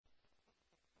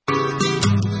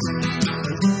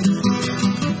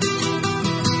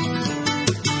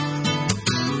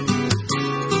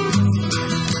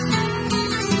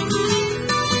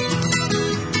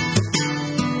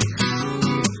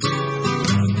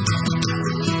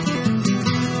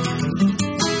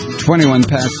21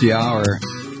 past the hour.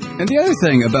 And the other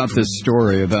thing about this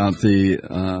story about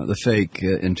the fake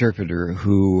interpreter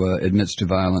who admits to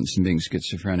violence and being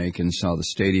schizophrenic and saw the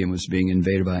stadium was being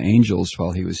invaded by angels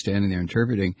while he was standing there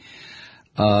interpreting,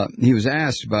 he was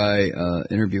asked by an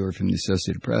interviewer from the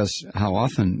Associated Press how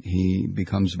often he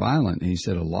becomes violent. He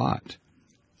said a lot,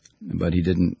 but he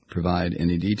didn't provide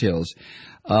any details.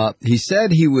 He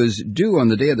said he was due on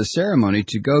the day of the ceremony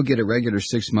to go get a regular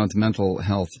 6-month mental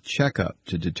health checkup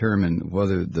to determine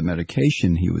whether the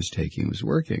medication he was taking was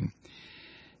working.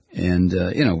 And,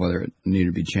 whether it needed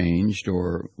to be changed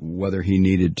or whether he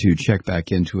needed to check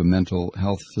back into a mental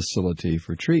health facility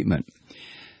for treatment.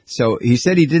 So he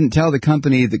said he didn't tell the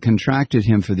company that contracted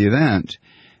him for the event.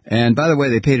 And by the way,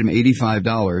 they paid him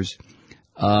 $85.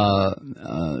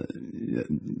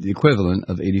 The equivalent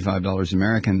of $85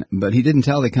 American, but he didn't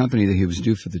tell the company that he was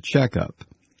due for the checkup.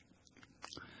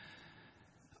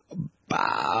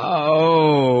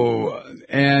 Oh,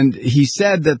 and he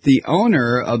said that the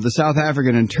owner of the South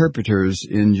African interpreters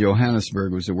in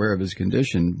Johannesburg was aware of his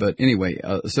condition. But anyway,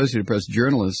 Associated Press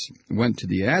journalists went to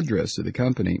the address of the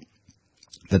company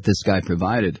that this guy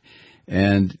provided.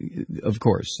 And, of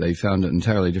course, they found an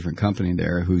entirely different company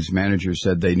there whose manager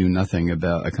said they knew nothing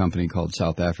about a company called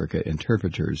South Africa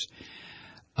Interpreters.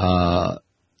 A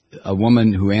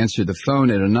woman who answered the phone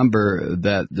at a number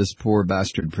that this poor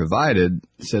bastard provided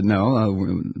said, no,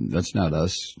 that's not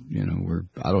us.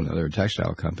 I don't know, they're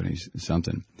textile companies,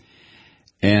 something.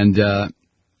 And the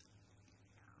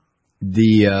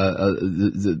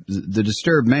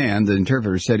disturbed man, the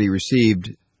interpreter, said he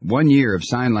received 1 year of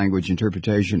sign language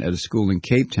interpretation at a school in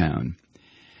Cape Town.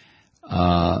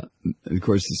 Of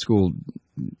course, the school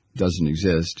doesn't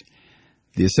exist.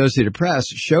 The Associated Press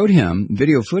showed him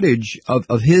video footage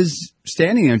of his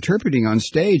standing and interpreting on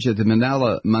stage at the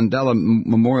Mandela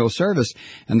Memorial Service,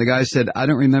 and the guy said, I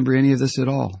don't remember any of this at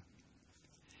all.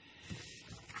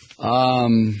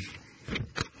 Can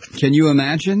you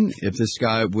imagine if this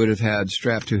guy would have had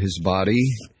strapped to his body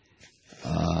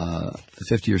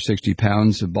 50 or 60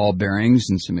 pounds of ball bearings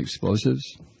and some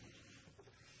explosives?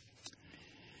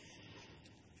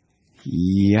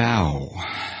 Yow.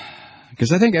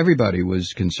 Because I think everybody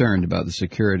was concerned about the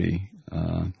security.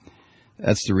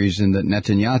 That's the reason that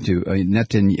Netanyahu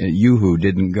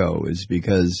didn't go, is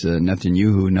because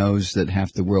Netanyahu knows that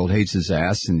half the world hates his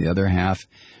ass and the other half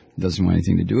doesn't want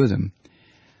anything to do with him.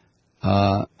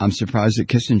 I'm surprised that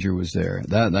Kissinger was there.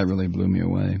 That really blew me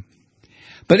away.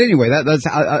 But anyway,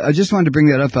 I just wanted to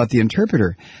bring that up about the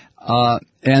interpreter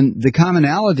and the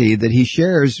commonality that he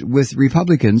shares with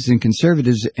Republicans and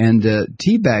conservatives and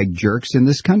teabag jerks in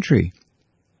this country.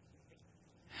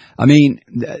 I mean,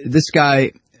 this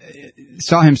guy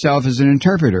saw himself as an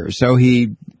interpreter, so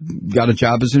he got a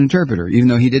job as an interpreter, even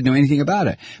though he didn't know anything about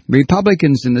it.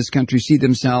 Republicans in this country see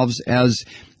themselves as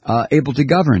able to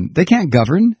govern. They can't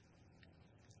govern.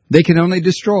 They can only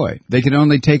destroy. They can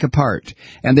only take apart.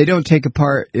 And they don't take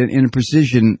apart in a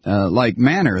precision-like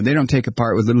manner. They don't take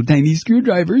apart with little tiny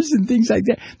screwdrivers and things like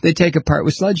that. They take apart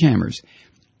with sledgehammers.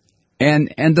 And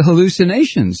the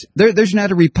hallucinations. There's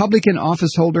not a Republican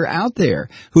office holder out there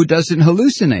who doesn't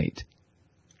hallucinate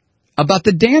about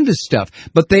the damnedest stuff.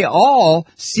 But they all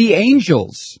see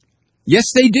angels.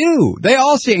 Yes, they do. They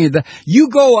all see angels. You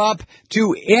go up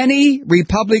to any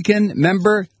Republican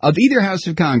member of either House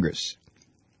of Congress,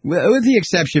 with the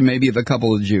exception maybe of a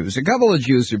couple of Jews. A couple of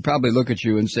Jews would probably look at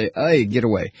you and say, hey, get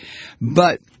away.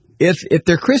 But if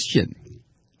they're Christian,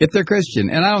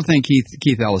 and I don't think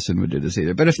Keith Ellison would do this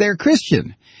either, but if they're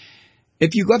Christian,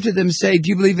 if you go up to them and say, do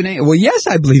you believe in angels? Well, yes,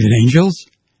 I believe in angels.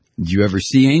 Do you ever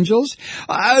see angels?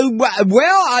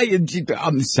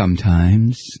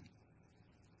 Sometimes.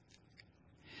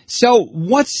 So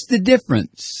what's the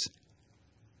difference?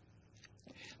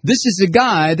 This is a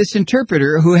guy, this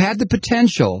interpreter, who had the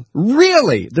potential,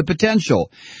 really the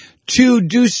potential, to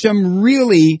do some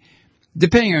really,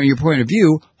 depending on your point of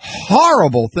view,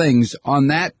 horrible things on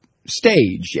that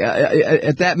stage,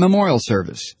 at that memorial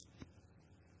service.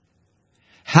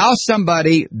 How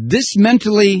somebody this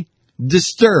mentally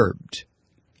disturbed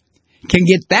can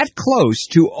get that close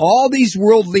to all these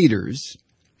world leaders,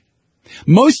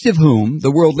 most of whom,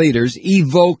 the world leaders,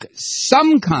 evoke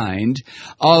some kind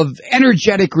of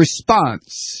energetic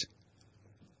response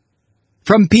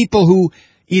from people who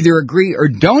either agree or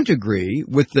don't agree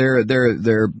with their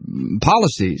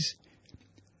policies.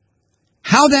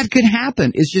 How that could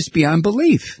happen is just beyond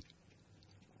belief.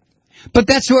 But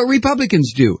that's what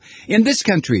Republicans do in this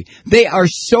country. They are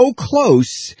so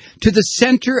close to the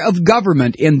center of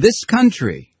government in this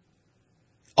country.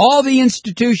 All the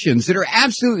institutions that are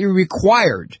absolutely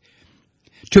required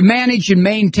to manage and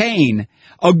maintain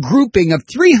a grouping of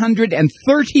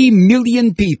 330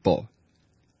 million people.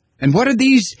 And what do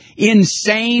these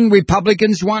insane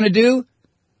Republicans want to do?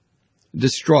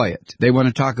 Destroy it. They want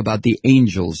to talk about the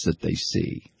angels that they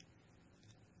see.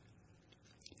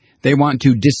 They want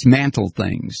to dismantle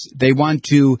things. They want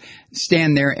to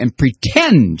stand there and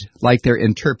pretend like they're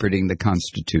interpreting the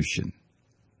Constitution.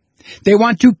 They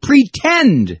want to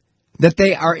pretend that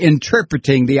they are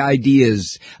interpreting the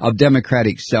ideas of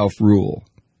democratic self-rule.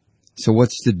 So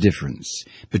what's the difference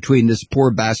between this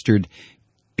poor bastard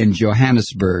in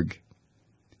Johannesburg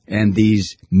and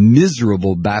these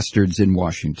miserable bastards in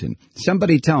Washington?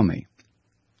 Somebody tell me.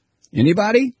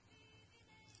 Anybody?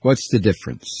 What's the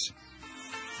difference?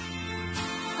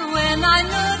 When I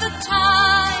know the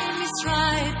time is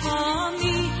right for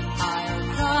me, I'll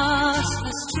cross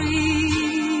the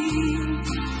stream.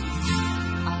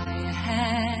 I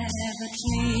have a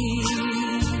dream.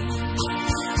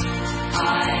 I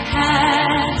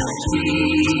have a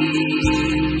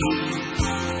dream.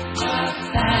 A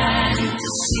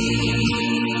fantasy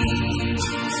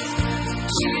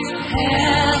to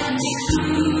help me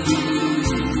through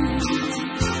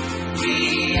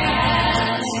reality.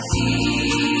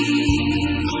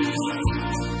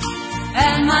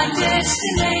 And my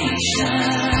destination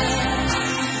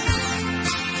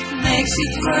makes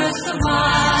it worth the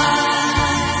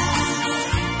while,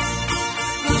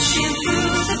 pushing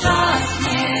through the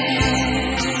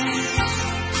darkness,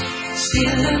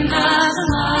 still another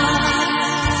mile.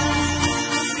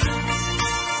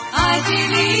 I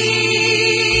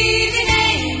believe in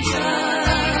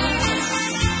angels,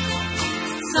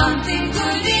 something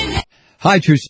good in it. Hi, True